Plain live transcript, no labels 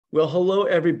Well, hello,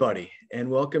 everybody,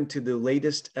 and welcome to the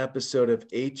latest episode of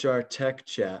HR Tech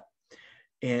Chat.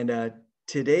 And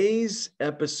today's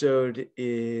episode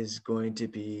is going to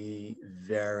be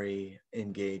very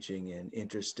engaging and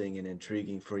interesting and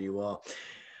intriguing for you all.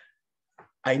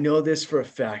 I know this for a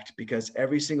fact because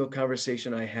every single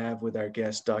conversation I have with our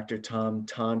guest, Dr. Tom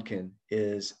Tonkin,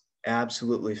 is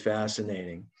absolutely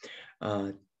fascinating.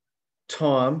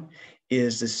 Tom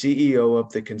is the CEO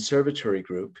of the Conservatory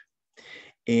Group,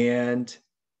 and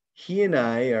he and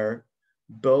I are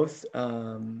both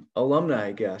alumni,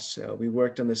 I guess. We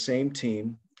worked on the same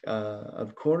team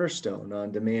of Cornerstone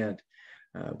On Demand,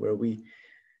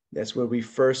 that's where we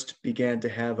first began to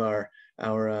have our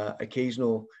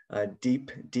occasional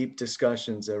deep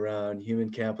discussions around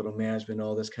human capital management,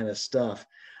 all this kind of stuff.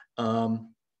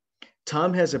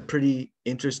 Tom has a pretty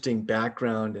interesting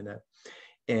background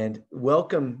and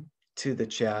welcome to the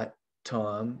chat,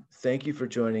 Tom. Thank you for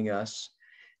joining us.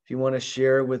 If you want to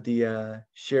share with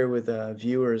the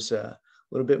viewers a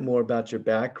little bit more about your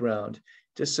background,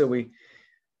 just so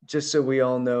we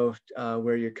all know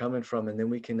where you're coming from, and then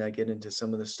we can get into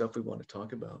some of the stuff we want to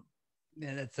talk about.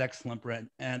 Yeah, that's excellent, Brent.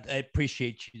 And I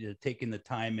appreciate you taking the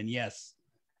time. And yes,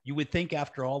 you would think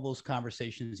after all those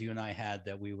conversations you and I had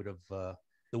that we would have,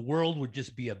 the world would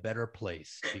just be a better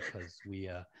place because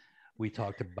we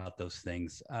talked about those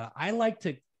things. I like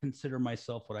to consider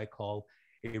myself what I call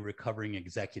a recovering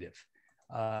executive.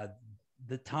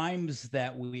 The times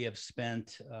that we have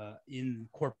spent in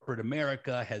corporate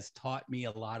America has taught me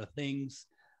a lot of things.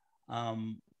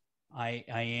 I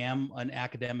am an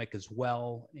academic as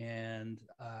well, and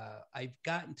I've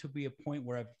gotten to be a point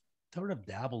where I've sort of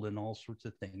dabbled in all sorts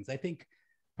of things. I think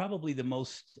probably the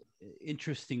most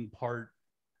interesting part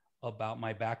about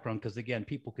my background, because again,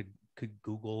 people could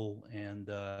Google and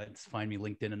find me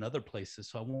LinkedIn and other places,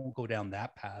 so I won't go down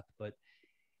that path, but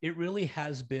it really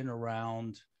has been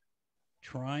around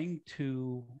trying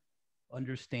to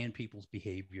understand people's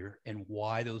behavior and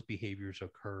why those behaviors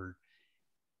occurred.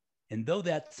 And though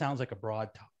that sounds like a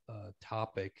broad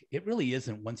topic, it really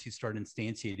isn't once you start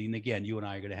instantiating. And again, you and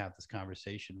I are going to have this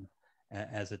conversation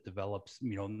as it develops.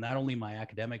 You know, not only my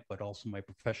academic, but also my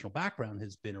professional background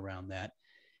has been around that.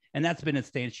 And that's been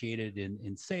instantiated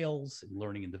in sales, in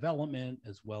learning and development,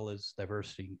 as well as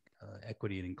diversity,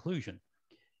 equity, and inclusion.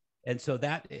 And so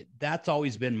that's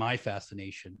always been my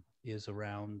fascination, is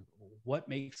around what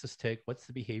makes us tick, what's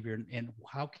the behavior, and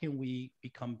how can we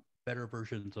become better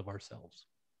versions of ourselves.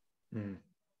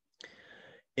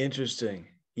 Interesting.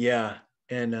 Yeah.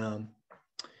 And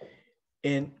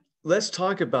let's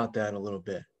talk about that a little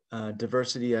bit.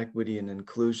 Diversity, equity, and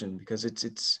inclusion, because it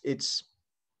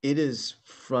is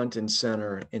front and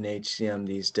center in HCM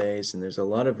these days, and there's a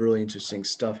lot of really interesting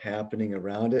stuff happening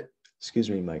around it. Excuse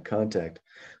me, my contact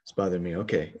is bothering me.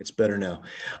 Okay, it's better now.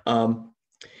 And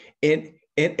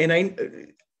I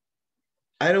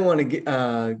don't want to get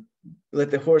let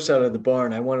the horse out of the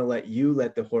barn. I want to let you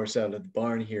let the horse out of the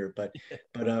barn here. But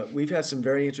we've had some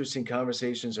very interesting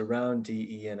conversations around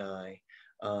DE&I,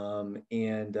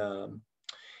 and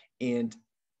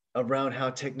around how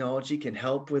technology can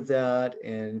help with that,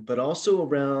 but also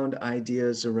around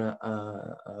ideas around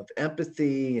of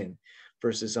empathy and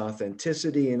versus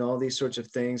authenticity and all these sorts of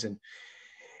things. And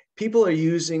people are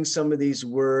using some of these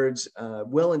words,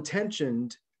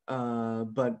 well-intentioned,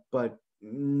 but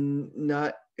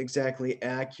not exactly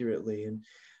accurately. And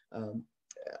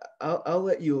I'll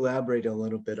let you elaborate a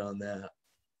little bit on that.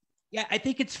 Yeah, I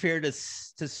think it's fair to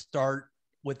start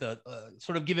with a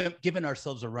sort of giving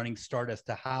ourselves a running start as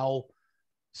to how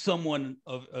someone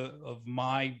of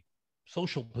my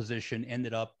social position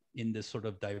ended up in this sort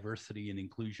of diversity and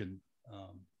inclusion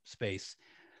space.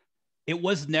 It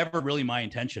was never really my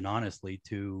intention, honestly,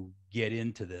 to get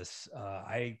into this.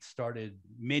 I started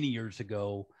many years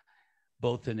ago,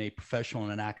 both in a professional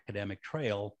and an academic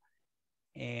trail.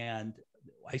 And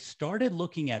I started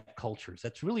looking at cultures.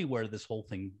 That's really where this whole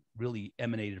thing really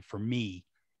emanated for me,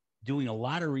 doing a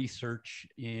lot of research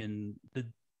in the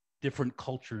different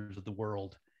cultures of the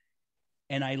world.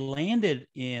 And I landed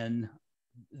in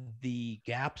the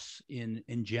gaps in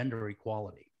gender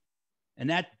equality. And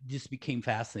that just became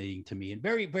fascinating to me, and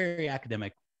very, very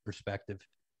academic perspective.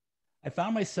 I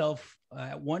found myself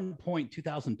at one point,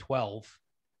 2012,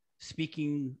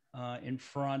 speaking in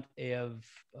front of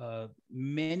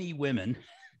many women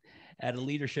at a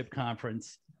leadership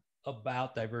conference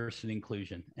about diversity and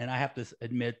inclusion. And I have to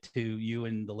admit to you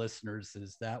and the listeners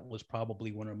is that was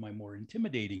probably one of my more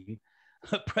intimidating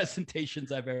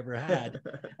presentations I've ever had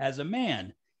as a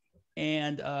man.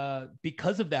 And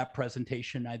because of that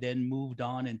presentation, I then moved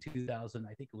on in 2000,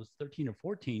 I think it was 13 or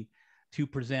 14, to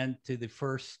present to the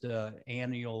first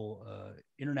annual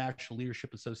International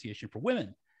Leadership Association for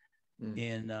Women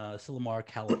in Silmar,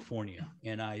 California.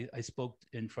 And I spoke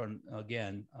in front,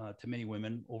 again, to many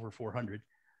women, over 400.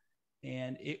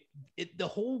 And the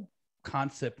whole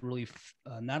concept really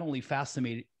not only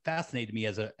fascinated me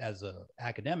as a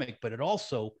academic, but it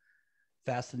also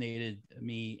fascinated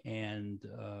me and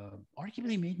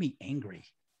arguably made me angry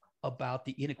about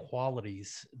the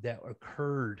inequalities that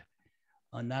occurred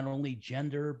on not only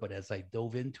gender, but as I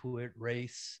dove into it,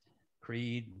 race,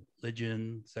 creed,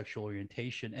 religion, sexual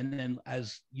orientation, and then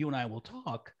as you and I will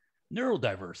talk,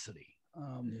 neurodiversity,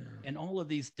 and all of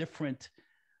these different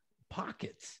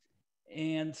pockets.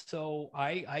 And so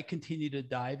I continue to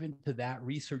dive into that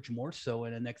research more so.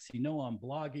 And the next thing you know, I'm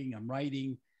blogging, I'm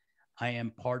writing. I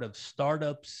am part of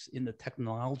startups in the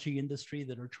technology industry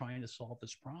that are trying to solve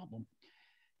this problem.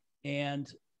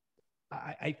 And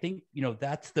I think, you know,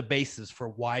 that's the basis for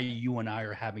why you and I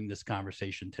are having this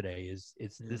conversation today is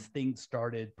this thing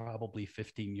started probably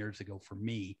 15 years ago for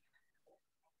me.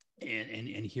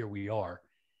 And here we are.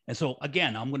 And so,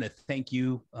 again, I'm going to thank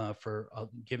you for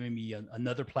giving me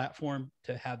another platform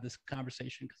to have this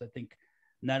conversation, because I think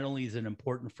not only is it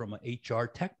important from an HR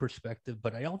tech perspective,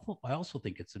 but I also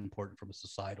think it's important from a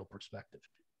societal perspective.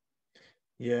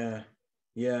 Yeah.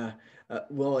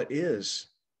 Well, it is.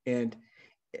 And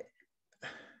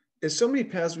there's so many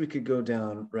paths we could go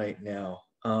down right now.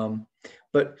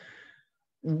 But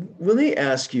let me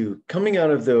ask you, coming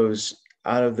out of those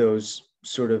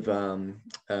sort of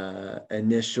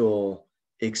initial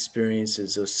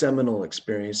experiences, those seminal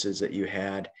experiences that you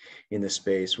had in the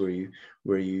space where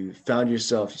you found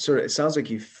yourself sort of, it sounds like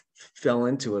you fell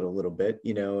into it a little bit,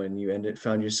 you know, and you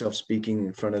found yourself speaking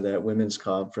in front of that women's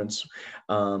conference,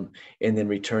 and then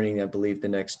returning, I believe, the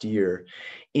next year.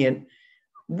 And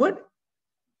what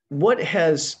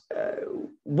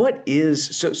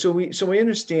is so we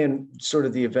understand sort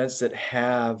of the events that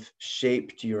have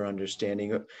shaped your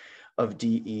understanding of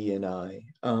DE&I.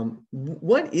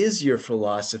 What is your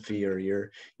philosophy or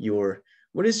your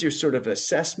what is your sort of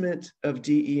assessment of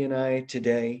DE&I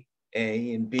today,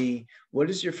 A, and B, what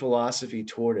is your philosophy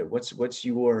toward it? What's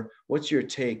your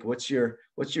take? What's your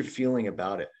feeling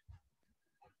about it?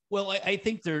 Well, I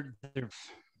think they're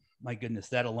my goodness,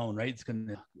 that alone, right? It's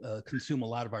going to consume a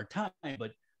lot of our time.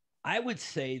 But I would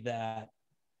say that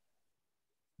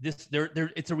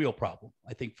it's a real problem.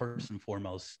 I think first and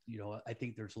foremost, you know, I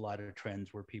think there's a lot of trends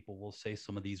where people will say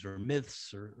some of these are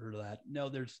myths or that. No,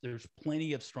 there's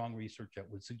plenty of strong research that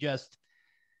would suggest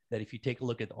that if you take a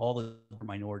look at all the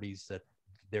minorities, that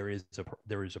there is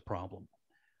a problem.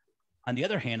 On the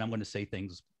other hand, I'm going to say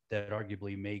things that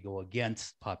arguably may go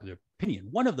against popular opinion.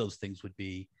 One of those things would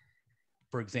be,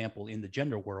 for example, in the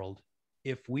gender world,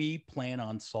 if we plan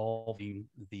on solving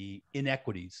the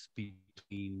inequities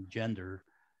between gender,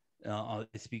 I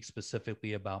speak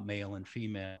specifically about male and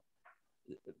female,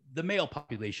 the male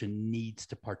population needs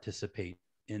to participate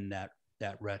in that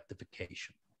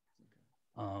rectification.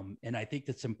 And I think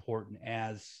that's important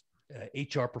as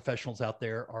HR professionals out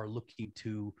there are looking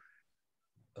to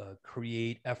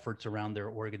create efforts around their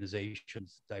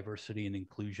organizations, diversity and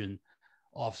inclusion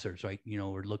officers, right? You know,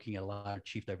 we're looking at a lot of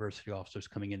chief diversity officers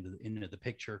coming into the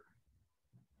picture.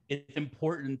 It's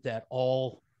important that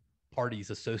all parties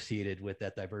associated with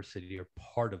that diversity are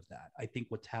part of that. I think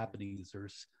what's happening is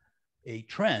there's a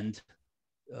trend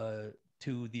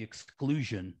to the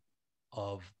exclusion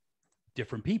of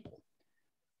different people.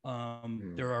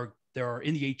 There are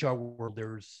in the HR world,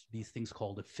 there's these things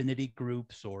called affinity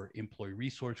groups or employee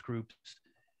resource groups,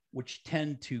 which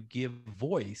tend to give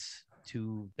voice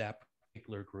to that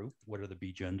particular group, whether it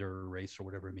be gender or race or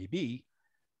whatever it may be.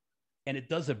 And it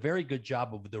does a very good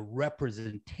job of the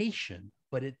representation,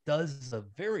 but it does a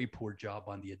very poor job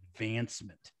on the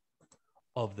advancement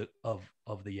of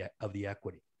the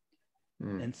equity.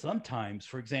 And sometimes,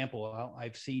 for example,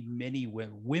 I've seen many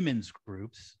women's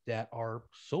groups that are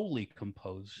solely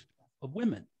composed of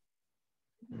women.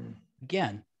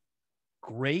 Again,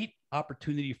 great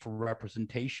opportunity for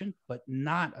representation, but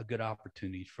not a good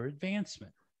opportunity for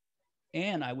advancement.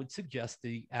 And I would suggest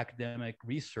the academic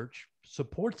research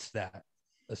supports that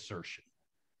assertion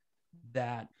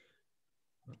that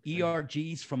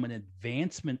ERGs from an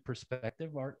advancement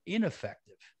perspective are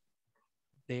ineffective.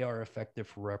 They are effective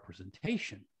for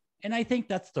representation. And I think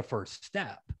that's the first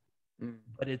step,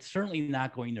 but it's certainly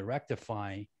not going to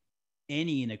rectify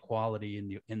any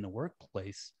inequality in the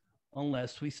workplace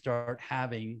unless we start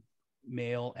having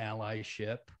male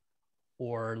allyship,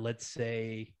 or let's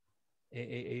say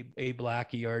a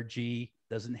Black ERG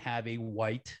doesn't have a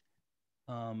white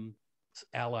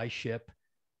allyship.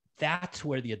 That's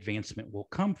where the advancement will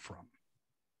come from.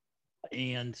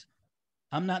 And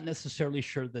I'm not necessarily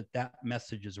sure that that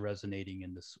message is resonating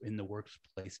in the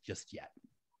workplace just yet.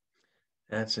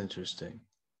 That's interesting.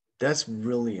 That's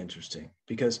really interesting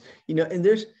because, and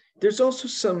there's also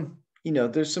some,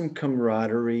 there's some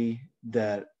camaraderie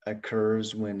that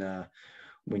occurs when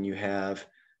you have,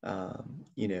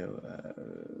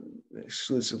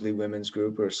 exclusively women's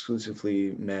group or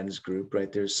exclusively men's group,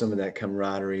 right? There's some of that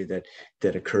camaraderie that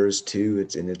occurs too.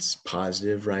 It's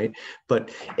positive, right?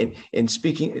 But in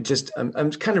speaking,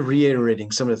 I'm kind of reiterating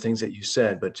some of the things that you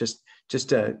said, but just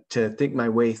to think my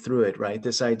way through it, right?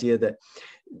 This idea that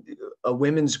a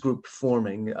women's group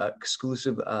forming,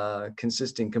 exclusive,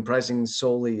 comprising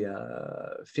solely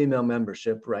female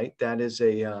membership, right?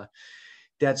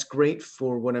 That's great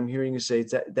for what I'm hearing you say.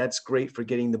 That's great for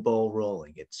getting the ball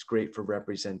rolling. It's great for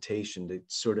representation.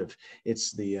 It's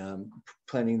the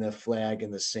planting the flag in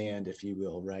the sand, if you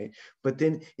will, right? But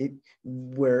then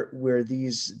where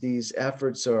these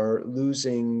efforts are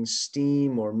losing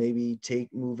steam or maybe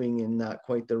moving in not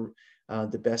quite the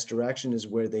best direction is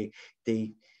where they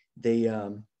they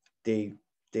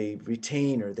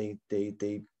retain or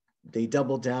they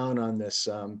double down on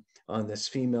this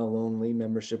female only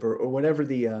membership or whatever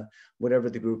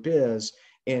the group is,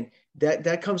 and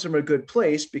that comes from a good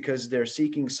place because they're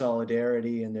seeking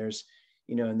solidarity, and there's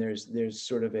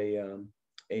sort of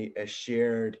a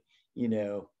shared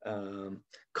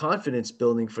confidence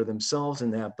building for themselves in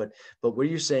that. But what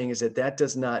you're saying is that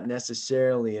does not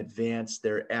necessarily advance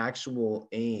their actual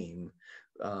aim,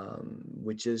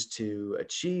 which is to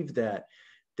achieve that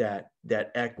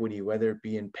equity, whether it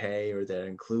be in pay or that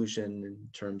inclusion in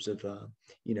terms of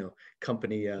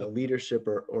company leadership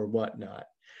or whatnot.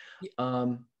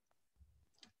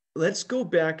 Let's go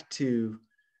back to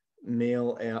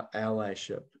male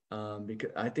allyship,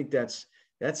 because I think that's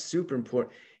super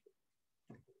important.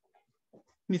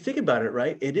 When you think about it,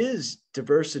 right, it is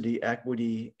diversity,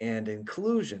 equity, and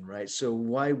inclusion, right? So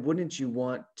why wouldn't you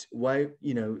want, let's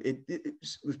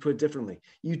put it differently.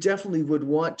 You definitely would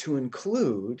want to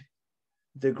include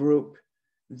the group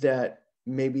that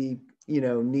maybe,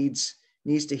 needs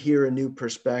to hear a new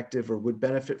perspective or would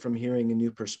benefit from hearing a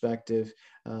new perspective,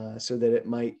 so that it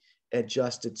might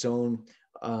adjust its own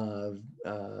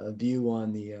view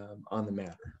on the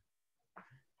matter.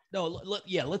 No,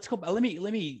 let's go. Let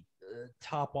me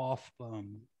top off,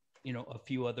 a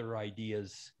few other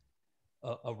ideas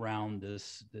around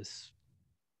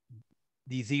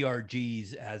these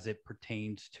ERGs as it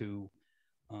pertains to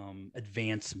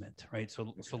advancement, right?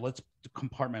 So let's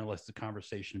compartmentalize the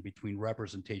conversation between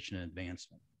representation and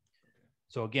advancement.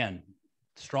 So again,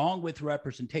 strong with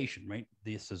representation, right?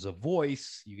 This is a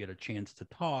voice. You get a chance to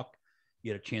talk.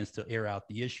 You get a chance to air out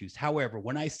the issues. However,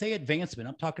 when I say advancement,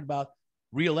 I'm talking about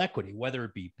real equity, whether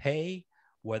it be pay,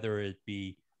 whether it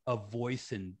be a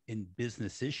voice in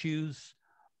business issues,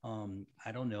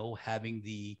 I don't know, having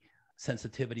the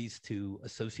sensitivities to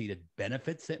associated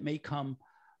benefits that may come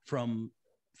from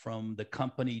the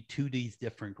company to these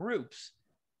different groups.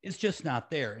 It's just not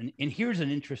there. And here's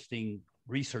an interesting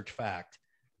research fact.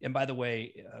 And by the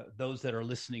way, those that are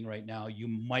listening right now, you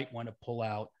might want to pull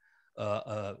out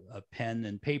a pen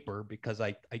and paper, because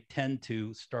I tend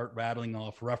to start rattling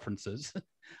off references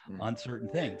on certain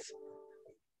things.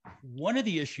 One of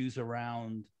the issues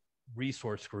around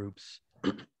resource groups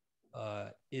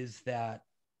is that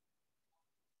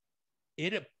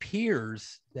it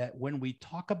appears that when we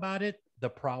talk about it,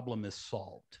 the problem is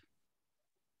solved.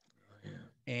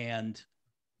 And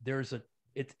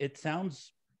it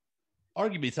sounds,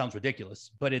 arguably it sounds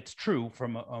ridiculous, but it's true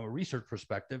from a research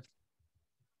perspective.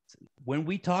 When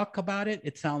we talk about it,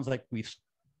 it sounds like we've,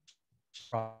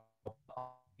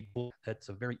 that's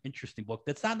a very interesting book.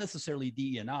 That's not necessarily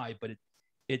DE&I, but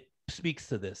it speaks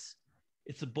to this.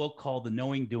 It's a book called The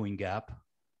Knowing Doing Gap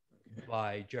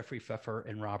by Jeffrey Pfeffer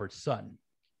and Robert Sutton.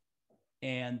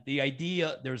 And the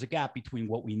idea, there's a gap between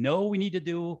what we know we need to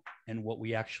do and what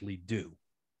we actually do.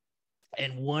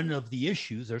 And one of the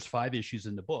issues, there's 5 issues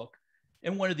in the book,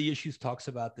 and one of the issues talks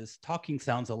about this. Talking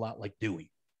sounds a lot like doing.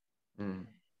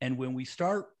 And when we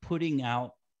start putting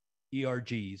out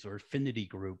ERGs or affinity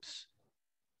groups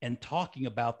and talking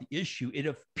about the issue, it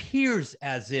appears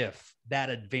as if that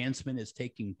advancement is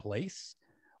taking place,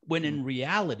 when in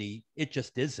reality, it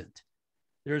just isn't.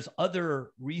 There's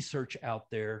other research out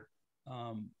there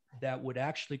that would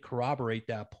actually corroborate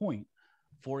that point.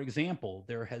 For example,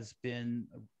 there has been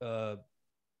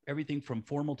everything from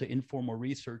formal to informal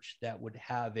research that would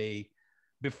have a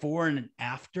before and an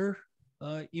after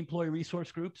employee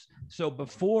resource groups. So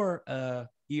before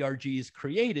ERG is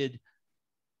created,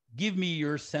 give me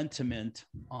your sentiment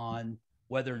on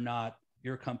whether or not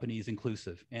your company is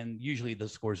inclusive, and usually the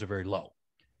scores are very low.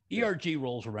 Yeah. ERG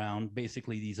rolls around,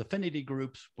 basically these affinity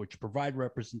groups, which provide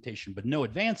representation, but no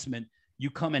advancement. You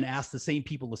come and ask the same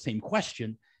people the same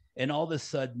question, and all of a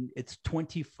sudden it's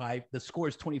 25, the score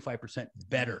is 25%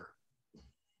 better.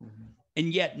 Mm-hmm.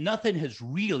 And yet nothing has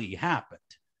really happened.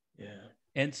 Yeah.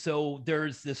 And so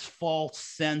there's this false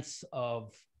sense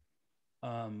of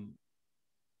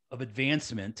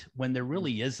advancement when there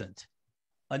really isn't.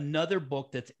 Another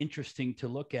book that's interesting to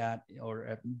look at,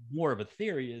 or more of a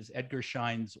theory, is Edgar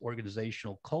Schein's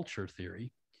organizational culture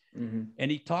theory. Mm-hmm. And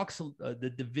he talks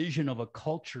the division of a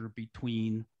culture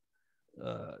between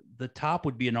the top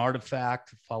would be an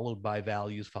artifact, followed by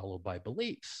values, followed by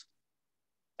beliefs.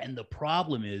 And the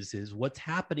problem is what's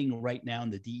happening right now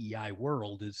in the DEI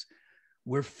world is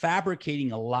we're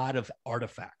fabricating a lot of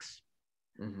artifacts,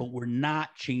 mm-hmm. but we're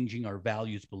not changing our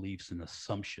values, beliefs, and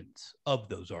assumptions of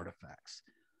those artifacts.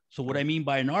 So what I mean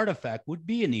by an artifact would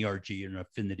be an ERG, an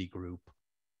affinity group,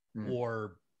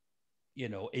 or, you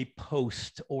know, a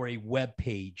post or a web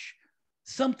page,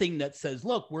 something that says,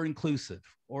 look, we're inclusive,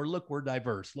 or look, we're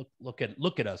diverse. Look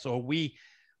at us, or we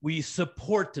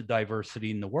support the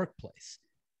diversity in the workplace.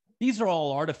 These are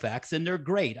all artifacts and they're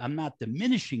great. I'm not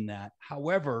diminishing that.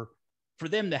 However, for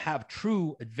them to have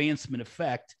true advancement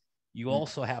effect, you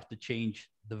also have to change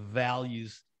the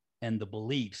values and the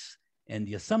beliefs and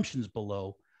the assumptions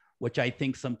below, which I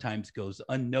think sometimes goes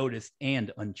unnoticed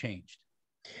and unchanged.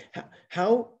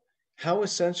 How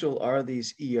essential are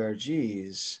these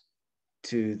ERGs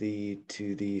to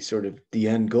the sort of the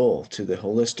end goal, to the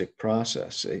holistic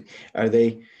process? Are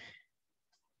they?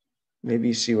 Maybe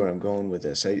you see where I'm going with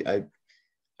this.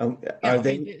 Are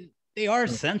they? They are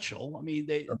essential. I mean,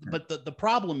 okay. But the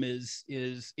problem is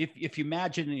if you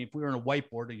imagine if we were on a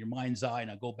whiteboard in your mind's eye,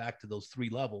 and I go back to those 3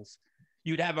 levels.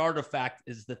 You'd have artifact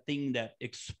is the thing that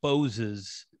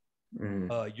exposes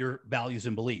your values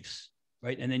and beliefs,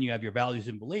 right? And then you have your values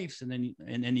and beliefs, and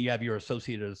then you have your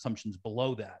associated assumptions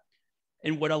below that.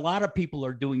 And what a lot of people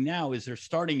are doing now is they're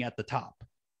starting at the top.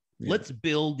 Yeah. Let's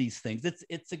build these things.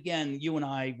 It's again, you and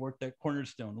I worked at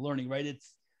Cornerstone Learning, right?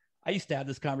 I used to have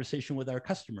this conversation with our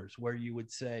customers where you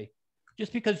would say,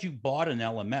 just because you bought an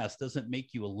LMS doesn't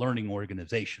make you a learning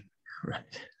organization.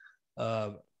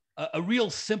 Right. A real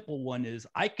simple one is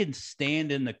I can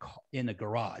stand in a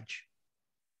garage,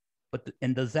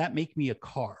 and does that make me a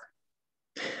car?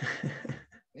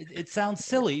 It sounds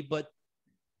silly, but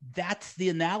that's the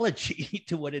analogy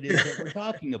to what it is that we're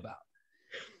talking about.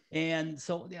 And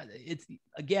so, yeah, it's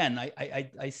again,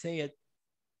 I say it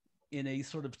in a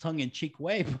sort of tongue-in-cheek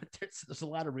way, but there's a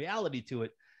lot of reality to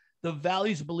it. The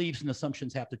values, beliefs, and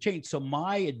assumptions have to change. So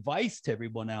my advice to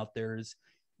everyone out there is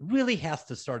really has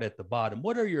to start at the bottom.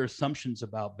 What are your assumptions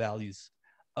about values,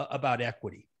 about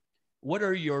equity? What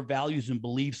are your values and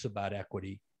beliefs about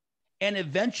equity? And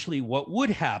eventually what would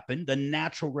happen, the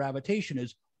natural gravitation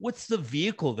is, what's the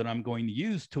vehicle that I'm going to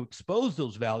use to expose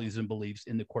those values and beliefs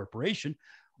in the corporation,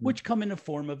 which come in the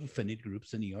form of affinity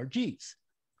groups and ERGs.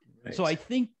 Right. So I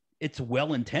think it's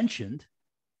well-intentioned,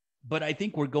 but I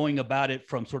think we're going about it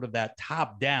from sort of that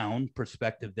top-down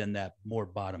perspective than that more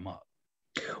bottom-up.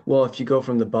 Well, if you go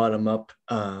from the bottom up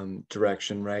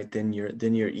direction, right, then your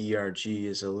ERG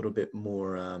is a little bit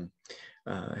more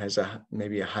has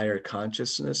maybe a higher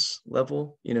consciousness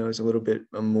level. You know, is a little bit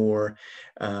more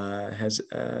has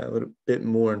a little bit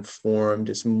more informed.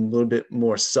 It's a little bit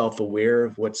more self-aware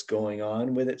of what's going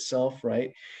on with itself,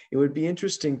 right? It would be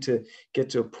interesting to get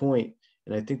to a point,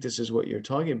 and I think this is what you're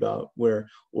talking about, where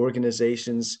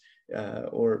organizations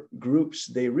or groups,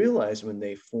 they realize when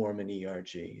they form an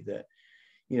ERG that,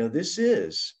 you know, this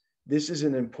is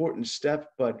an important step,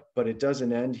 but it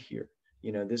doesn't end here.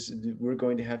 You know, we're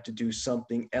going to have to do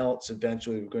something else.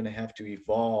 Eventually, we're going to have to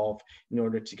evolve in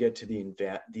order to get to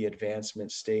the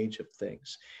advancement stage of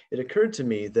things. It occurred to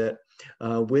me that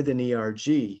with an ERG,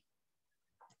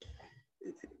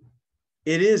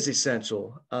 it is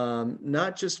essential,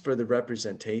 not just for the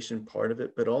representation part of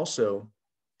it, but also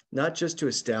not just to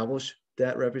establish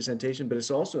that representation, but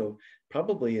it's also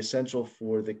probably essential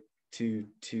for to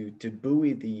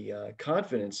buoy the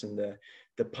confidence and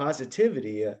the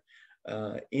positivity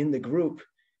in the group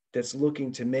that's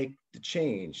looking to make the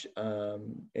change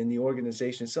in the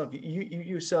organization itself. You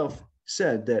yourself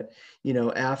said that, you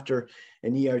know, after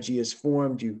an ERG is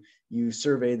formed, you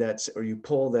survey that, or you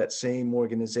poll that same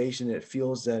organization, it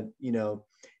feels that, you know,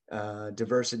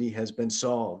 diversity has been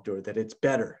solved, or that it's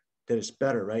better,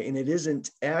 right? And it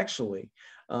isn't actually,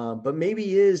 but maybe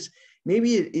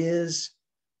it is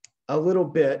a little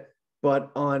bit,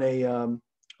 but on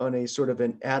a sort of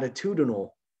an attitudinal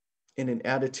in an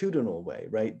attitudinal way,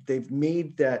 right? They've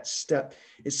made that step.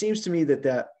 It seems to me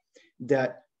that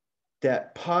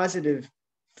positive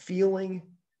feeling,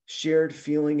 shared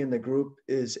feeling in the group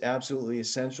is absolutely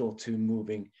essential to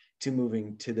moving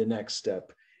to the next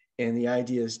step. And the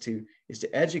idea is to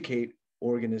educate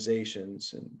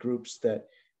organizations and groups that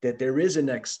there is a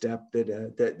next step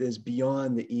that is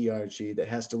beyond the ERG, that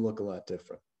has to look a lot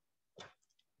different.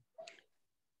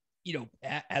 You know,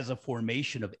 as a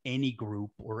formation of any group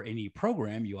or any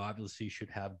program, you obviously should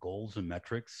have goals and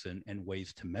metrics and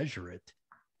ways to measure it.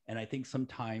 And I think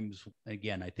sometimes,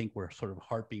 again, I think we're sort of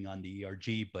harping on the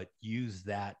ERG, but use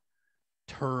that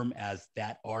term as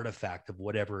that artifact of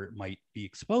whatever it might be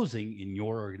exposing in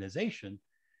your organization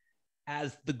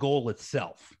as the goal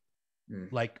itself.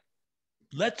 Like,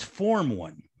 let's form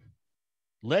one.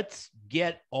 Let's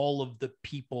get all of the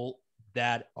people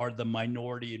that are the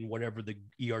minority in whatever the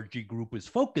ERG group is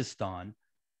focused on.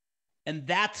 And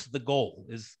that's the goal,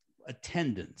 is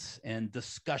attendance and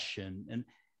discussion. And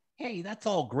hey, that's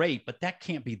all great, but that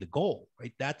can't be the goal,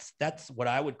 right? That's what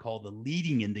I would call the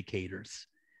leading indicators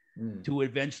to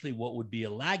eventually what would be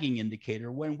a lagging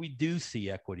indicator when we do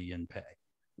see equity in pay,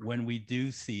 when we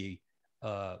do see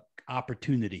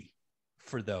opportunity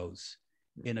for those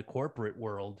in a corporate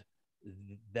world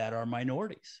that are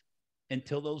minorities.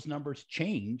 Until those numbers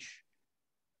change,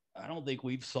 I don't think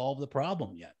we've solved the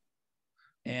problem yet.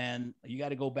 And you got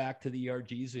to go back to the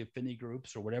ERGs, the affinity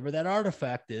groups, or whatever that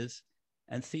artifact is,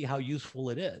 and see how useful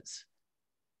it is.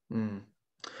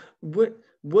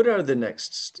 What are the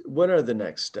next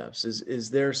steps?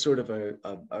 Is there sort of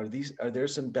are there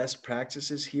some best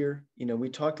practices here? You know, we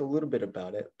talked a little bit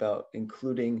about it, about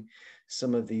including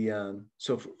some of the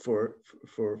so for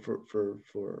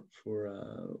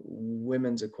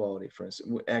women's equality, for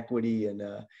instance, equity and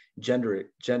gender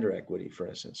equity, for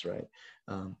instance, right?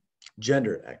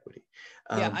 Gender equity.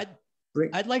 Yeah,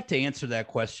 I'd like to answer that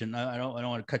question. I don't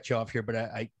want to cut you off here, but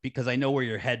I because I know where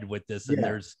you're headed with this, and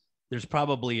there's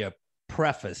probably a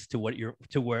preface to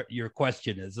where your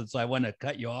question is, and so I want to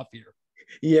cut you off here.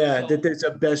 Yeah, so, that there's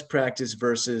a best practice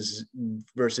versus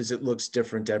it looks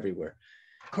different everywhere.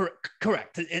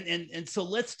 Correct. And so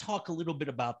let's talk a little bit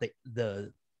about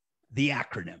the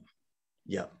acronym.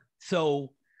 Yeah.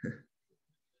 So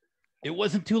it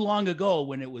wasn't too long ago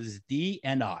when it was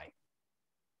D&I,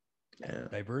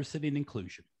 diversity and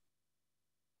inclusion,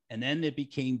 and then it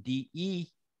became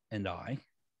DE&I,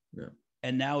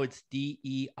 and now it's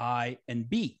DEI and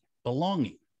B,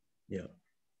 belonging. Yeah.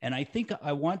 And I think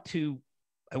I want to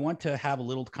have a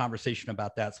little conversation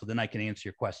about that, so then I can answer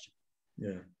your question.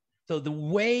 Yeah. So the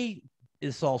way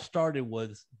this all started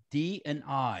was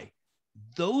D&I.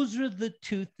 Those are the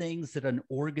two things that an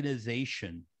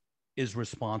organization is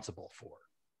responsible for.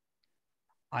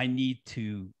 I need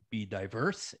to be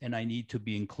diverse and I need to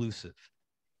be inclusive.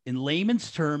 In layman's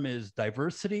term is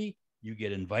diversity, you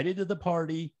get invited to the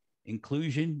party.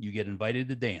 Inclusion, you get invited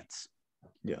to dance.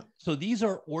 Yeah. So these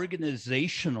are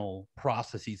organizational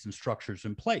processes and structures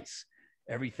in place.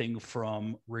 Everything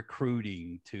from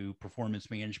recruiting to performance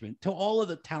management to all of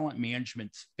the talent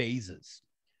management phases.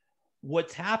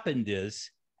 What's happened is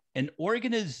an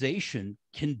organization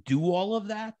can do all of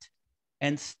that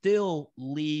and still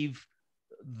leave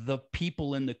the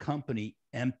people in the company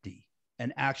empty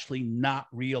and actually not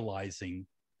realizing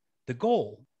the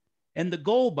goal. And the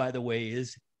goal, by the way,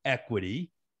 is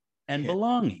equity and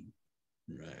belonging.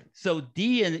 Right. So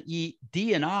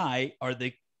D&I are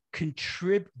the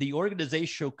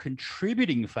organizational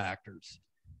contributing factors.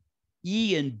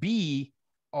 E and B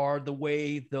are the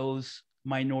way those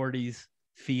minorities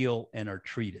feel and are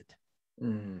treated.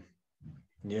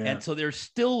 Yeah. And so there's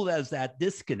still that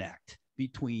disconnect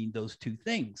between those two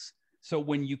things. So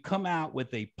when you come out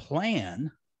with a plan,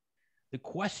 the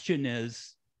question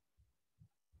is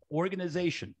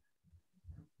organization,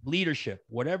 leadership,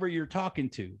 whatever you're talking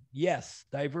to. Yes,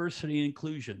 diversity and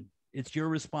inclusion. It's your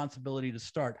responsibility to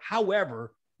start.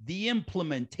 However, the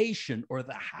implementation or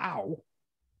the how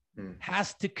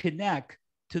has to connect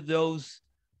to those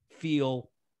feel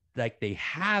like they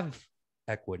have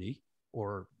equity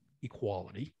or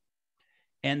equality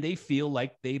and they feel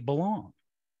like they belong.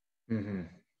 Mm-hmm.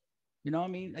 You know, I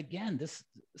mean, again,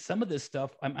 some of this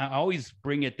stuff, I always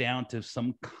bring it down to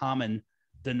some common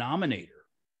denominator,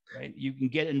 right? You can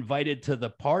get invited to the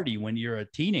party when you're a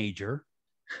teenager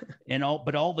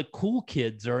but all the cool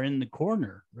kids are in the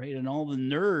corner, right? And all the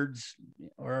nerds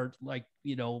are like,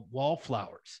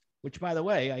 wallflowers, which, by the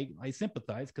way, I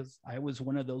sympathize because I was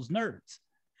one of those nerds.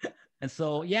 And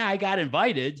so, yeah, I got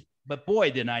invited, but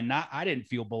boy, I didn't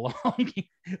feel belonging,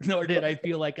 nor did I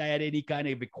feel like I had any kind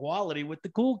of equality with the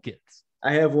cool kids.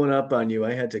 I have one up on you.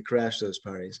 I had to crash those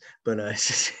parties, but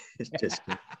it's just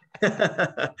no,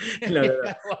 no, no.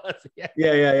 Yeah, it was, yeah.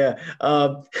 Yeah, yeah,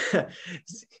 yeah.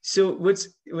 So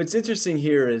what's interesting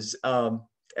here is uh,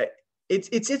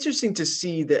 it's interesting to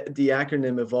see that the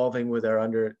acronym evolving with our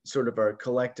under sort of our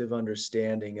collective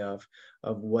understanding of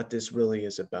what this really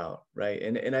is about, right?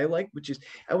 And I like which is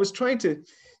I was trying to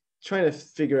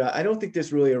figure out. I don't think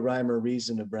there's really a rhyme or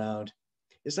reason around.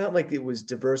 It's not like it was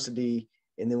diversity,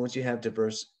 and then once you have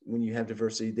when you have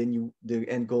diversity, then the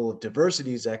end goal of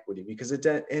diversity is equity, because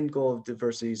the end goal of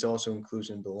diversity is also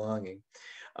inclusion and belonging.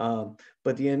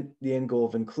 But the end goal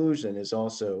of inclusion is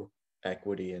also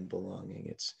equity and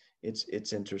belonging.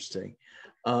 It's interesting.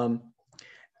 Um,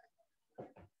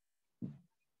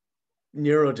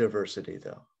 Neurodiversity,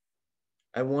 though.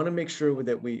 I want to make sure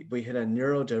that we hit on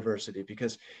neurodiversity,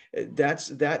 because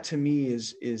that to me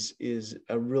is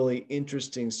a really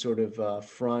interesting sort of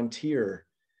frontier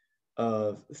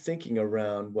of thinking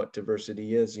around what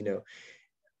diversity is.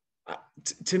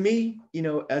 To me,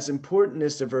 as important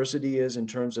as diversity is in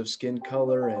terms of skin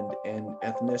color and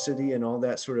ethnicity and all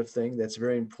that sort of thing, that's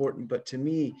very important. But to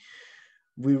me,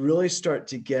 we really start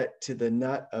to get to the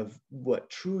nut of what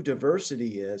true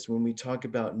diversity is when we talk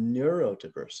about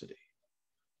neurodiversity.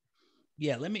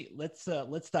 Yeah, let's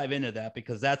dive into that,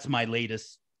 because that's my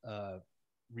latest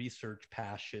research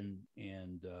passion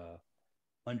and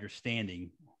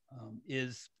understanding.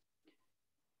 Is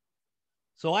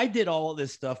So I did all of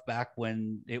this stuff back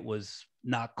when it was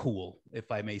not cool,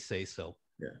 if I may say so.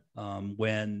 Yeah.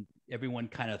 When everyone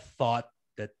kind of thought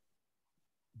that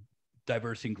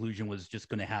diversity inclusion was just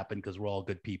going to happen because we're all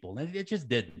good people, and it just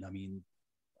didn't. I mean,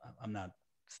 I'm not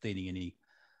stating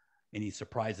any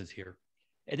surprises here.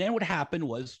 And then what happened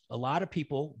was a lot of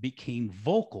people became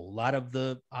vocal. A lot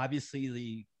of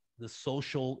obviously the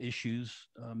social issues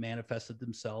manifested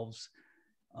themselves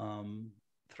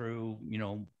through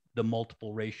the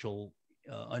multiple racial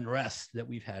unrest that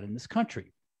we've had in this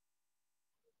country.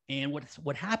 And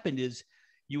what happened is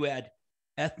you had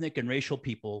ethnic and racial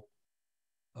people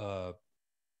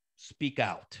speak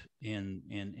out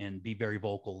and be very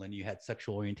vocal, and you had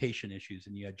sexual orientation issues,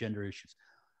 and you had gender issues,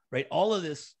 right? All of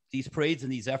these parades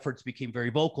and these efforts became very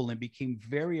vocal and became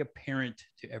very apparent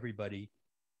to everybody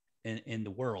in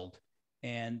the world,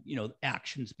 and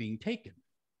actions being taken.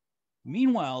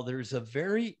 Meanwhile, there's a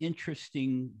very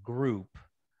interesting group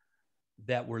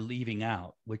that we're leaving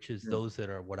out, which is those that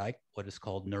are what is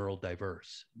called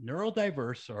neurodiverse.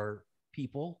 Neurodiverse are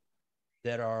people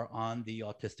that are on the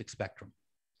autistic spectrum.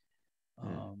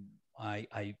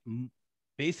 I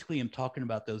basically am talking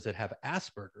about those that have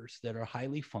Asperger's, that are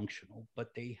highly functional, but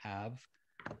they have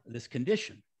this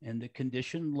condition, and the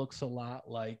condition looks a lot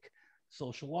like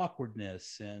social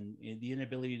awkwardness and the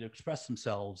inability to express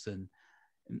themselves, and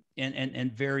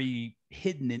very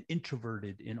hidden and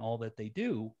introverted in all that they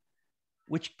do,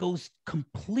 which goes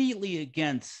completely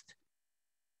against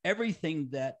everything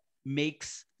that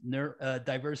makes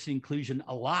diversity inclusion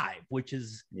alive, which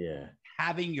is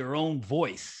having your own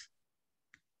voice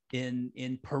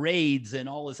in parades and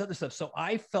all this other stuff. So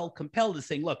I felt compelled to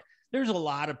say, look, there's a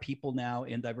lot of people now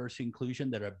in diversity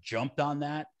inclusion that have jumped on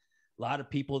that. A lot of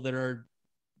people that are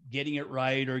getting it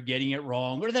right or getting it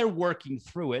wrong, or they're working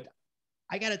through it.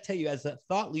 I got to tell you, as a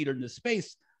thought leader in this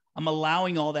space, I'm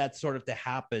allowing all that sort of to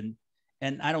happen.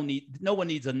 And no one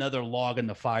needs another log in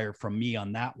the fire from me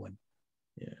on that one.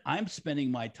 Yeah. I'm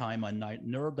spending my time on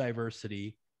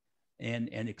neurodiversity and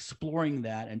exploring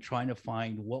that and trying to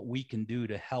find what we can do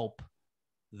to help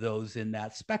those in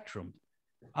that spectrum.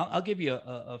 I'll give you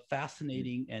a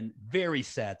fascinating and very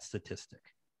sad statistic.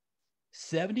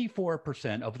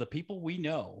 74% of the people we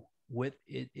know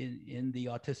in the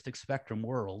autistic spectrum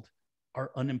world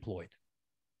are unemployed.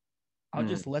 I'll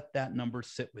just let that number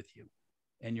sit with you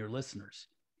and your listeners.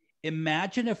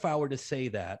 Imagine if I were to say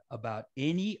that about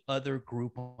any other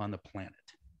group on the planet.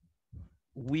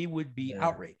 We would be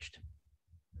outraged.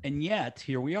 And yet,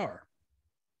 here we are.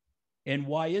 And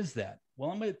why is that? Well,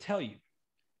 I'm going to tell you.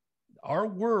 Our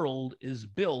world is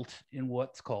built in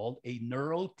what's called a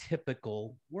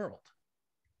neurotypical world.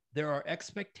 There are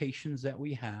expectations that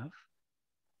we have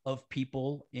of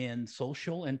people in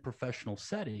social and professional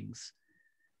settings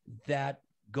that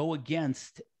go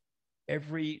against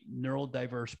every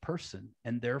neurodiverse person,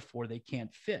 and therefore they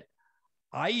can't fit.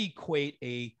 I equate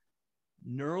a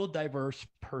neurodiverse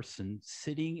person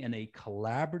sitting in a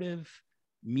collaborative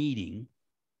meeting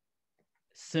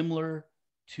similar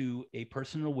to a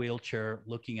person in a wheelchair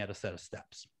looking at a set of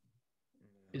steps.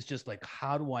 It's just like,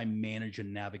 how do I manage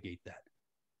and navigate that?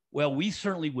 Well, we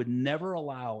certainly would never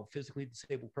allow a physically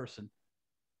disabled person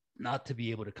not to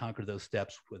be able to conquer those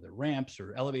steps, whether ramps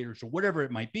or elevators or whatever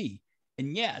it might be.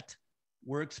 And yet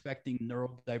we're expecting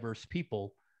neurodiverse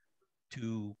people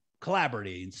to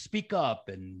collaborate and speak up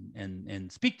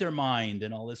and speak their mind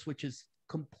and all this, which is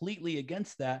completely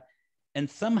against that. And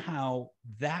somehow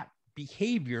that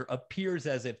behavior appears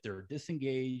as if they're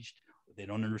disengaged, they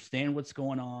don't understand what's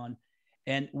going on.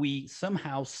 And we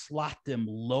somehow slot them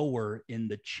lower in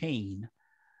the chain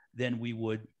than we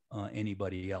would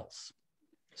anybody else.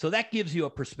 So that gives you a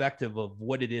perspective of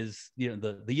what it is, you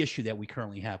know, the issue that we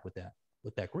currently have with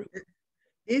that group.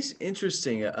 It's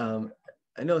interesting.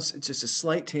 I know it's just a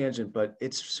slight tangent, but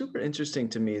it's super interesting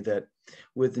to me that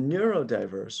with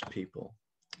neurodiverse people,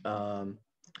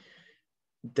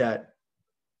 that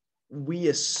we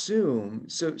assume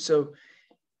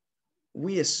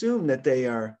we assume that they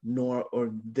are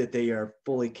or that they are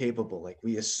fully capable. Like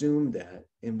we assume that,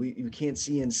 and you can't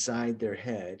see inside their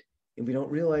head, and we don't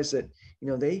realize that, you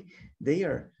know, they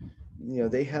are, you know,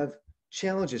 they have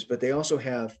challenges, but they also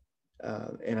have,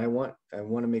 and I want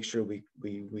to make sure we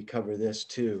cover this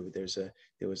too. There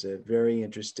was a very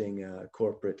interesting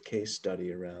corporate case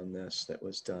study around this that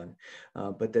was done,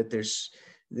 but that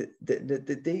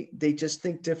that they just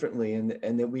think differently,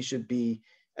 and that we should be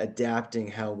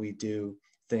adapting how we do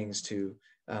things to,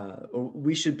 or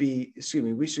we should be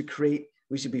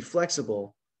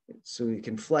flexible so we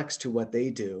can flex to what they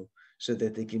do, so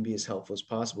that they can be as helpful as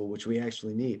possible, which we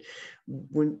actually need.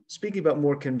 When speaking about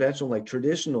more conventional, like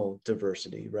traditional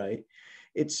diversity, right?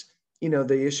 It's, you know,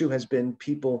 the issue has been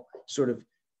people sort of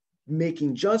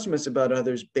making judgments about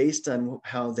others based on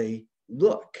how they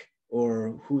look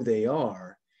or who they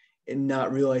are, and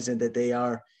not realizing that they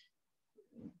are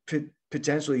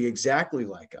potentially exactly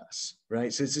like us,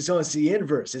 right? So it's the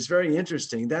inverse. It's very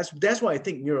interesting. That's why I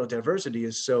think neurodiversity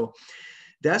is so.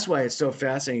 That's why it's so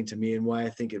fascinating to me, and why I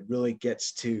think it really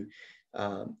gets to.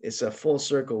 It's a full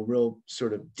circle, real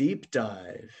sort of deep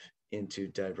dive into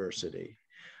diversity.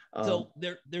 So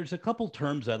there's a couple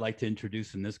terms I'd like to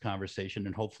introduce in this conversation,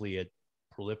 and hopefully it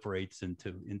proliferates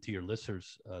into your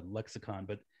listeners' lexicon.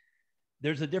 But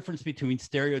there's a difference between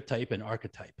stereotype and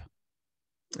archetype,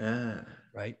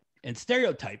 right? And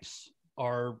stereotypes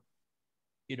are,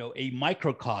 you know, a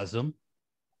microcosm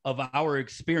of our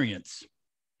experience.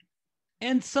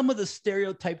 And some of the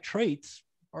stereotype traits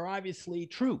are obviously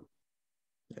true,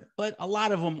 but a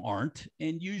lot of them aren't.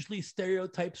 And usually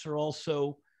stereotypes are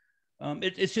also,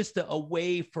 it's just a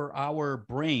way for our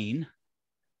brain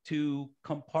to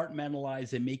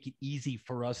compartmentalize and make it easy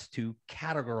for us to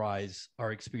categorize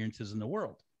our experiences in the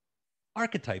world.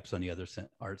 Archetypes, on the other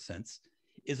sense,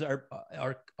 is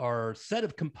our set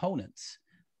of components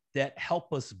that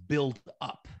help us build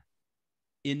up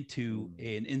into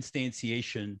an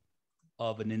instantiation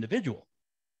of an individual.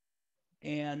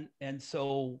 And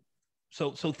so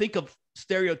think of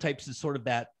stereotypes as sort of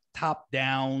that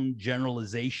top-down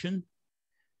generalization.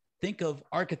 Think of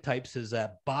archetypes as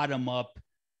a bottom-up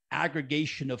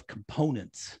aggregation of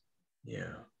components,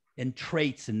 and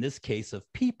traits, in this case, of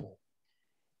people.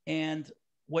 And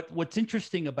what's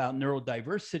interesting about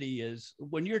neurodiversity is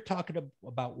when you're talking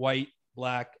about white,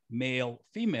 black, male,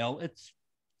 female, it's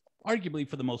arguably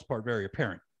for the most part very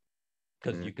apparent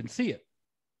because you can see it.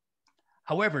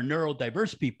 However,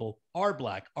 neurodiverse people are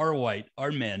black, are white,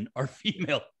 are men, are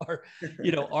female,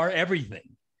 are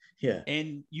everything. Yeah.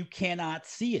 And you cannot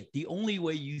see it. The only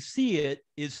way you see it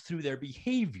is through their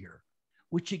behavior,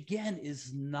 which again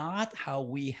is not how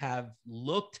we have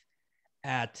looked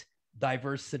at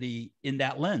diversity in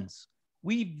that lens.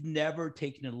 We've never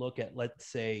taken a look at, let's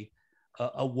say,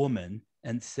 a woman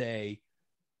and say,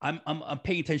 I'm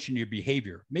paying attention to your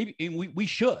behavior. Maybe we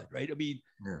should, right? I mean,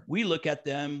 we look at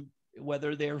them,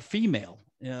 whether they're female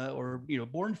or,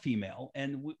 born female,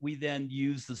 and we then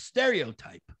use the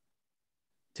stereotype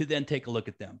to then take a look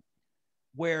at them.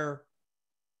 Where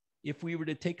if we were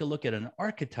to take a look at an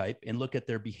archetype and look at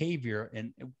their behavior,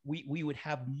 and we would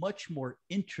have much more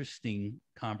interesting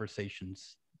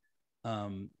conversations,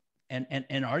 and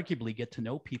arguably get to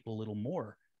know people a little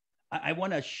more. I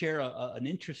want to share an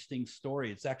interesting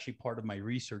story. It's actually part of my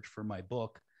research for my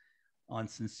book on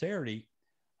sincerity.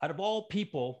 Out of all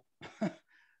people,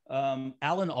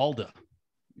 Alan Alda,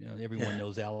 everyone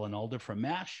knows Alan Alda from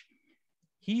MASH.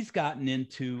 He's gotten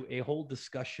into a whole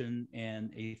discussion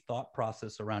and a thought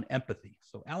process around empathy.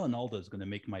 So Alan Alda is going to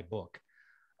make my book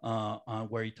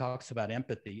where he talks about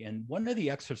empathy. And one of the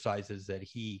exercises that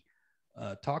he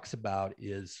talks about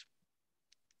is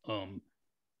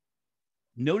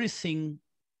noticing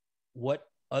what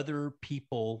other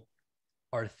people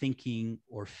are thinking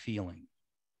or feeling.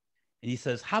 And he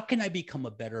says, how can I become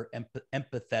a better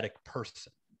empathetic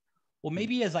person? Well,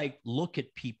 maybe as I look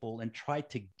at people and try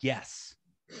to guess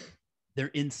their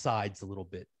insides a little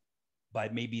bit by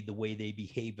maybe the way they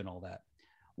behave and all that.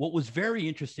 What was very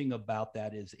interesting about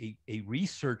that is a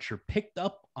researcher picked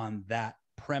up on that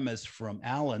premise from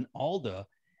Alan Alda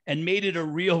and made it a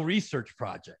real research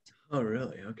project. Oh,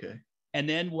 really? Okay. And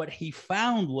then what he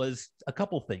found was a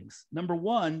couple things. Number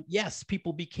one, yes,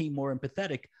 people became more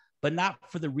empathetic, but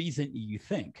not for the reason you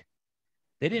think.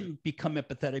 They didn't become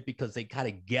empathetic because they kind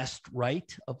of guessed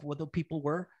right of what the people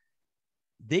were.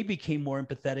 They became more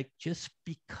empathetic just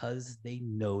because they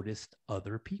noticed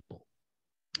other people.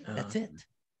 That's it.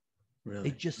 Really?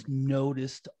 They just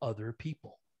noticed other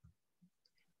people.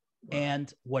 Wow.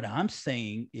 And what I'm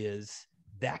saying is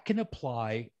that can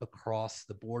apply across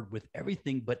the board with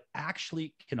everything, but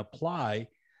actually can apply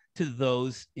to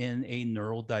those in a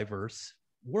neurodiverse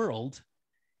world.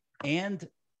 And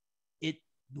it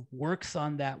works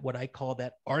on that, what I call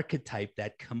that archetype,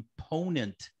 that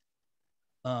component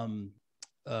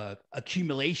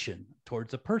accumulation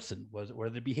towards a person. What are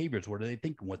their behaviors? What are they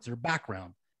thinking? What's their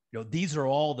background? You know, these are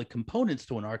all the components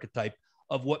to an archetype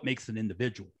of what makes an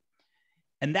individual.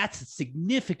 And that's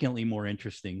significantly more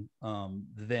interesting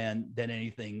than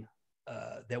anything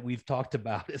that we've talked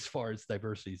about as far as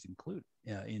diversity is included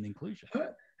in inclusion.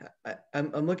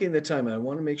 I'm looking at the time. I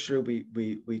want to make sure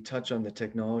we touch on the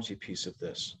technology piece of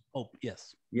this. Oh,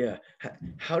 yes. Yeah.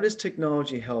 How does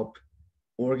technology help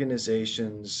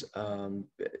organizations? And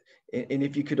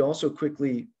if you could also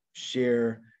quickly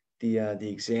share the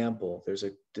example.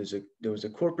 There was a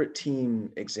corporate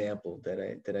team example that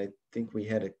I think we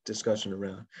had a discussion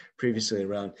around previously.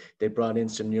 Around they brought in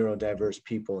some neurodiverse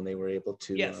people and they were able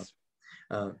to. Yes.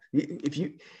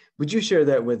 Would you share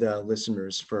that with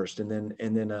listeners first, and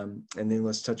then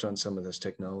let's touch on some of this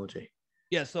technology.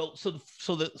 Yeah.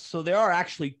 So there are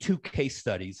actually two case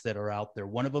studies that are out there.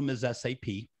 One of them is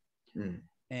SAP,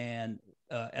 and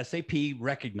SAP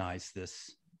recognized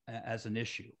this as an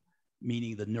issue,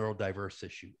 meaning the neurodiverse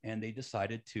issue. And they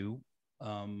decided to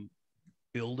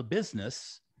build a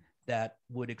business that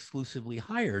would exclusively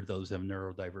hire those of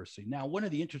neurodiversity. Now, one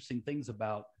of the interesting things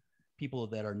about people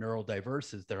that are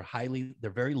neurodiverse is they're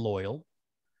very loyal.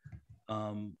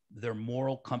 Their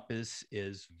moral compass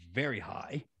is very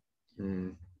high,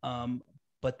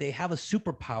 but they have a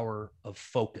superpower of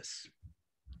focus.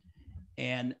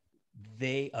 And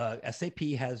SAP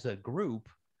has a group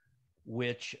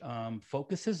which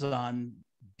focuses on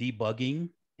debugging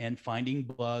and finding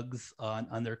bugs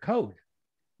on their code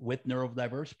with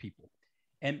neurodiverse people.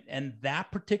 And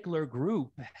that particular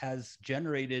group has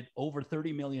generated over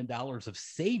 $30 million of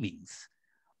savings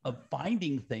of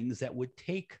finding things that would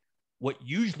take what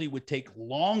usually would take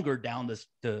longer down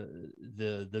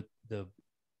the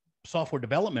software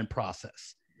development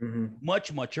process.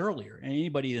 Much earlier. And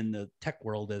anybody in the tech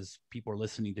world, as people are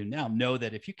listening to now, know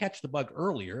that if you catch the bug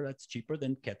earlier, that's cheaper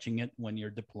than catching it when you're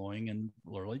deploying and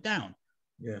early down.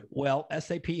 Yeah. Well,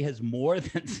 SAP has more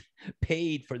than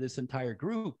paid for this entire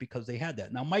group because they had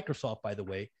that. Now, Microsoft, by the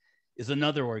way, is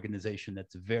another organization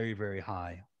that's very, very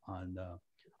high on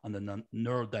the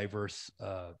neurodiverse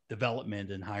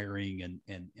development and hiring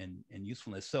and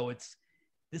usefulness. So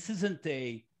this isn't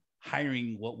a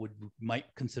hiring what might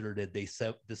consider a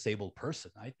disabled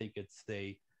person. I think it's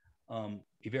a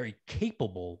very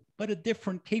capable, but a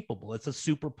different capable. It's a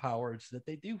superpowers that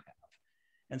they do have.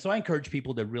 And so I encourage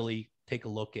people to really take a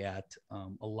look at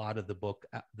a lot of the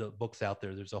books out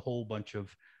there. There's a whole bunch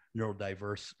of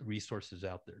neurodiverse resources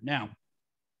out there. Now,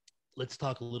 let's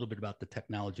talk a little bit about the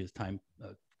technology as time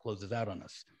closes out on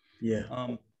us. Yeah.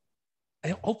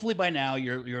 Hopefully by now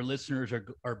your listeners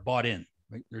are bought in.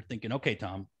 Right? They're thinking, okay,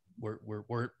 Tom,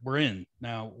 we're in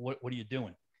now. What are you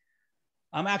doing?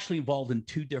 I'm actually involved in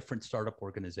two different startup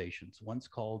organizations. One's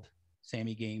called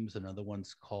Sammy Games. Another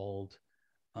one's called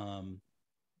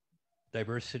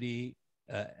Diversity,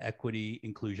 Equity,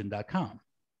 Inclusion.com.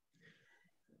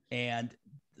 And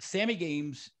Sammy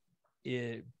Games,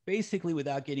 basically,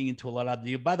 without getting into a lot of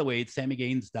the, by the way, it's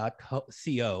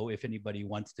sammygames.co if anybody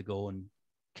wants to go and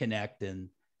connect and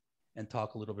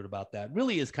talk a little bit about that.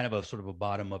 Really is kind of a sort of a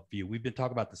bottom-up view. We've been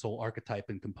talking about this whole archetype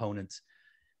and components.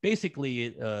 Basically,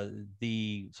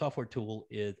 the software tool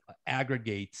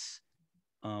aggregates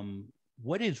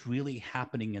what is really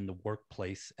happening in the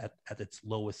workplace at its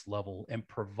lowest level and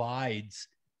provides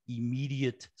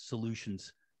immediate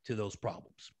solutions to those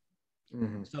problems.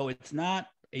 So it's not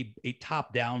a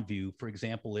top-down view. For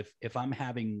example, if I'm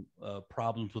having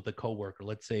problems with a coworker,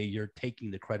 let's say you're taking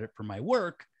the credit for my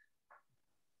work,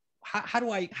 how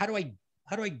do I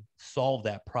solve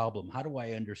that problem? How do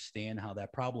I understand how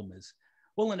that problem is?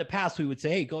 Well, in the past, we would say,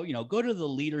 hey, go to the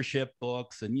leadership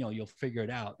books and, you'll figure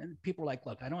it out. And people are like,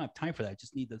 look, I don't have time for that. I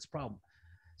just need this problem.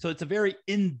 So it's a very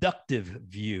inductive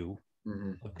view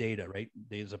of data, right?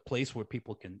 There's a place where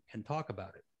people can talk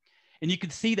about it. And you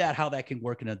can see how that can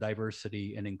work in a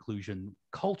diversity and inclusion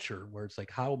culture, where it's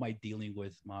like, how am I dealing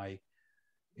with my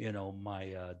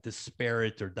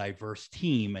disparate or diverse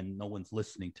team and no one's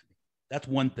listening to me? That's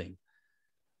one thing.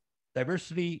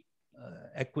 Diversity,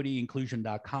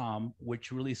 equityinclusion.com,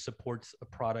 which really supports a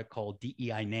product called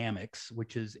DEInamics,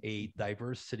 which is a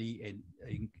diversity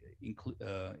and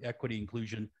equity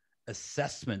inclusion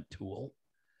assessment tool,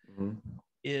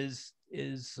 is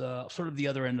sort of the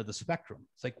other end of the spectrum.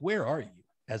 It's like, where are you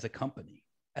as a company,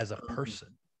 as a person?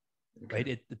 Okay. Right?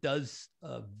 It does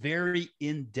very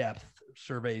in-depth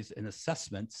surveys and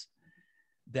assessments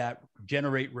that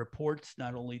generate reports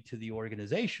not only to the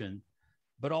organization,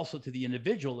 but also to the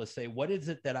individual to say, what is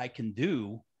it that I can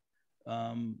do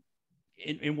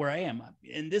in where I am?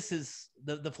 And this is,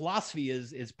 the philosophy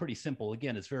is pretty simple.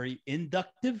 Again, it's very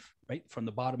inductive, right? From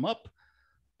the bottom up,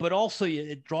 but also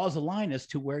it draws a line as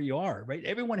to where you are, right?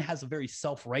 Everyone has a very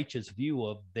self-righteous view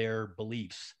of their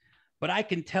beliefs. But I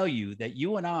can tell you that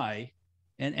you and I,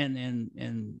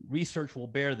 and research will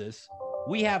bear this,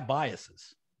 we have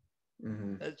biases.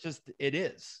 It's just, it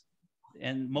is.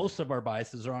 And most of our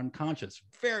biases are unconscious,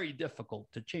 very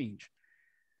difficult to change.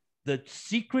 The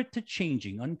secret to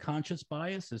changing unconscious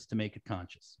bias is to make it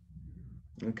conscious.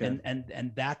 Okay.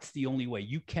 And that's the only way.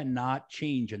 You cannot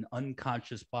change an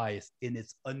unconscious bias in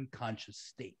its unconscious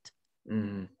state.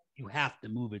 You have to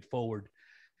move it forward,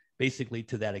 basically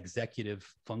to that executive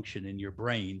function in your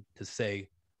brain to say,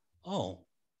 oh,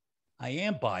 I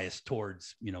am biased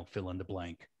towards, fill in the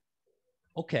blank.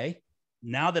 Okay,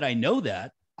 now that I know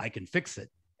that, I can fix it.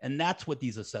 And that's what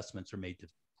these assessments are made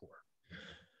for.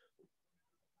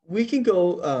 We can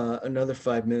go another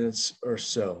 5 minutes or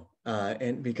so.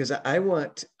 And because I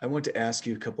want to ask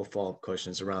you a couple of follow-up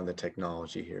questions around the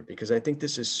technology here, because I think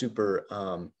this is super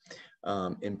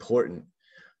important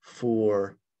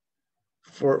for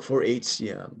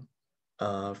HCM,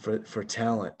 for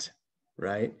talent,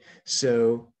 right?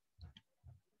 So,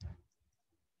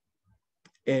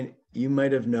 and you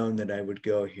might have known that I would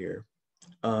go here.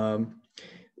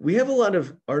 We have a lot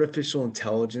of artificial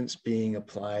intelligence being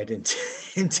applied into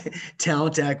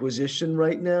talent acquisition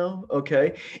right now.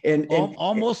 Okay, and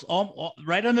almost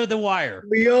right under the wire.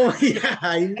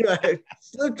 I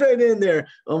slipped right in there,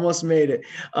 almost made it.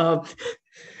 But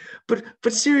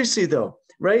seriously though,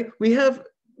 right? We have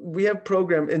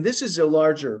program, and this is a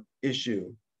larger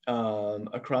issue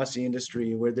across the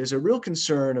industry, where there's a real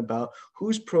concern about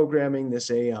who's programming this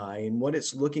AI and what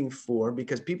it's looking for,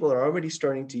 because people are already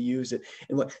starting to use it.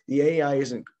 And what the AI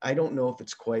isn't, I don't know if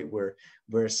it's quite where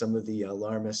some of the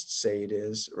alarmists say it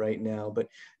is right now, but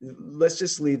let's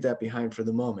just leave that behind for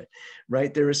the moment,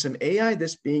 right? There is some AI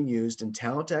that's being used in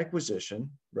talent acquisition,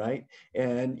 right?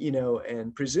 And,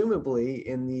 and presumably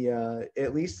in the,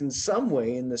 at least in some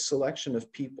way, in the selection of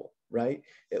people, right?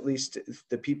 At least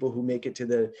the people who make it to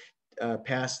the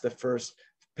past the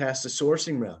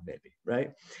sourcing round, maybe,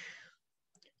 right?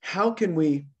 How can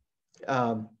we,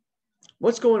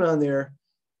 what's going on there?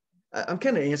 I'm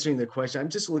kind of answering the question. I'm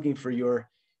just looking for your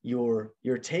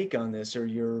take on this, or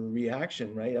your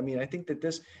reaction, right? I mean, I think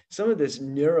that some of this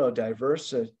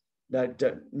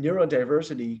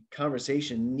neurodiversity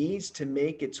conversation needs to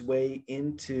make its way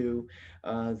into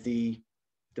the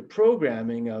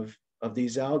programming of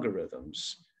these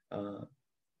algorithms.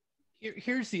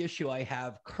 Here's the issue I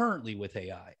have currently with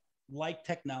AI. Like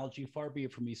technology, far be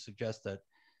it from me to suggest that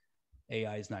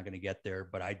AI is not going to get there,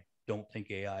 but I don't think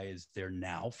AI is there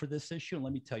now for this issue. And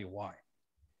let me tell you why.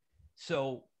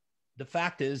 So the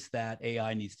fact is that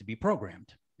AI needs to be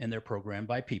programmed, and they're programmed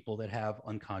by people that have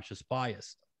unconscious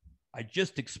bias. I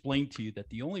just explained to you that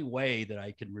the only way that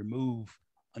I can remove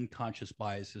unconscious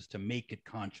bias is to make it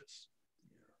conscious,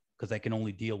 because I can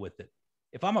only deal with it.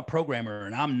 If I'm a programmer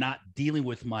and I'm not dealing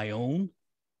with my own,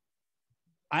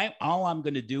 all I'm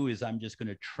going to do is I'm just going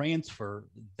to transfer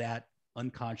that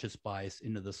unconscious bias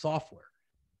into the software.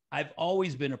 I've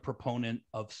always been a proponent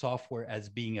of software as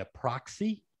being a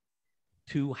proxy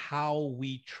to how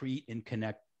we treat and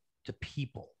connect to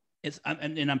people.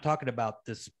 And I'm talking about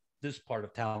this part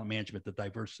of talent management, the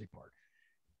diversity part.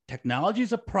 Technology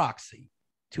is a proxy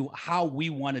to how we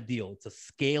want to deal. It's a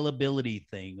scalability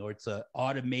thing, or it's an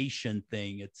automation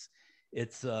thing.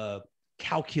 It's a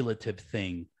calculative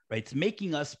thing, right? It's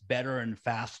making us better and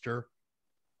faster.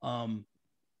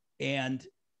 And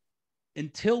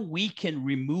until we can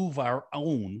remove our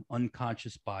own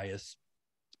unconscious bias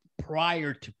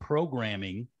prior to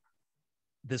programming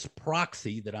this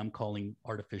proxy that I'm calling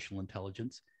artificial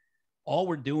intelligence, all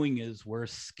we're doing is we're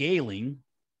scaling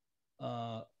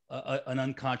an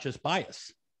unconscious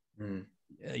bias. Mm.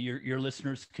 Your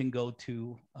listeners can go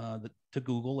to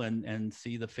Google and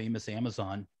see the famous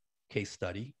Amazon case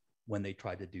study when they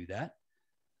try to do that.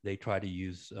 They try to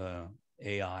use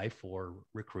AI for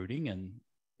recruiting, and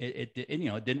it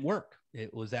didn't work.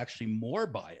 It was actually more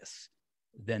bias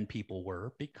than people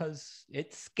were because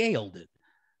it scaled it.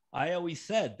 I always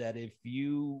said that if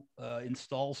you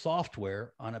install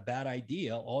software on a bad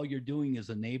idea, all you're doing is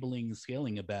enabling and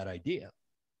scaling a bad idea.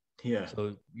 Yeah.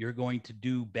 So you're going to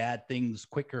do bad things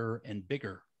quicker and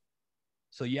bigger.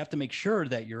 So you have to make sure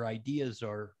that your ideas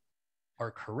are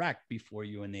correct before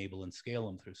you enable and scale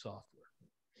them through software.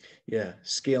 Yeah,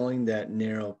 scaling that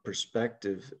narrow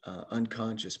perspective,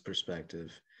 unconscious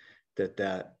perspective,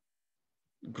 that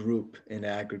group in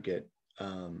aggregate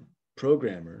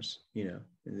programmers,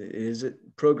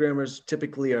 programmers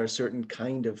typically are a certain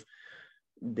kind of,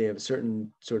 they have a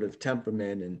certain sort of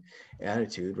temperament and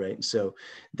attitude, right? So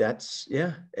that's,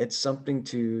 it's something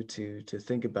to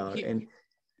think about. And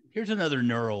here's another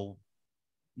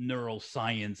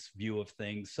neuroscience view of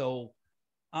things. So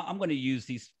I'm going to use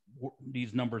these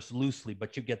numbers loosely,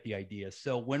 but you get the idea.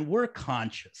 So when we're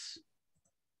conscious,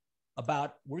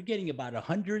 we're getting about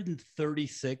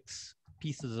 136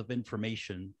 pieces of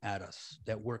information at us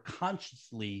that we're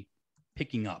consciously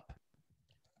picking up.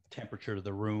 Temperature of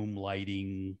the room,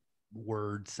 lighting,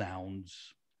 word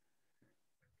sounds.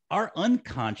 Our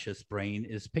unconscious brain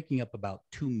is picking up about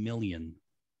 2 million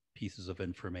pieces of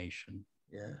information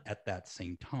at that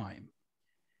same time.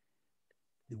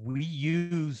 We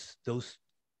use those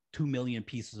 2 million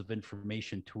pieces of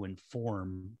information to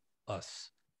inform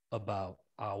us about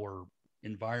our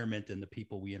environment and the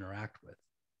people we interact with.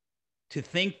 To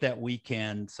think that we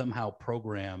can somehow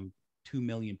program 2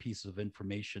 million pieces of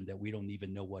information that we don't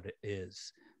even know what it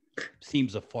is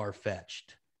seems a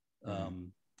far-fetched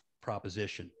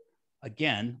proposition.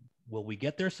 Again, will we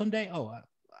get there someday? Oh,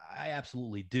 I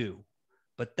absolutely do.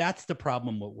 But that's the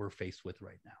problem what we're faced with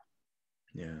right now.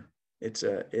 Yeah, it's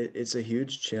a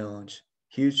huge challenge.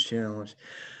 Huge challenge.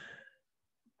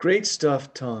 Great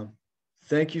stuff, Tom.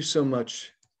 Thank you so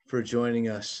much for joining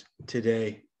us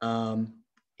today.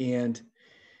 And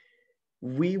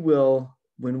we will,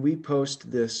 when we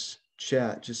post this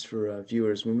chat, just for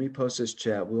viewers, when we post this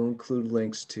chat, we'll include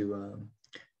links to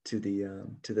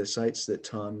the sites that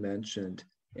Tom mentioned,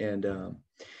 and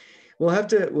we'll have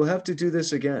to do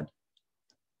this again.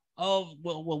 Oh,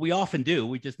 well, we often do.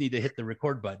 We just need to hit the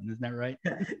record button. Isn't that right?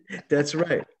 That's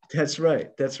right. That's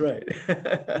right. That's right.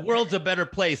 The world's a better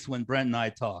place when Brent and I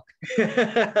talk.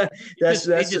 They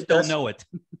just don't know it.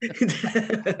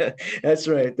 That's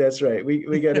right. That's right.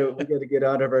 We gotta get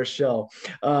out of our shell.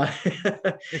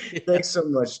 Thanks so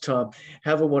much, Tom.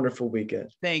 Have a wonderful weekend.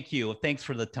 Thank you. Thanks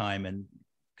for the time, and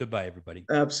goodbye, everybody.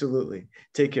 Absolutely.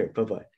 Take care. Bye-bye.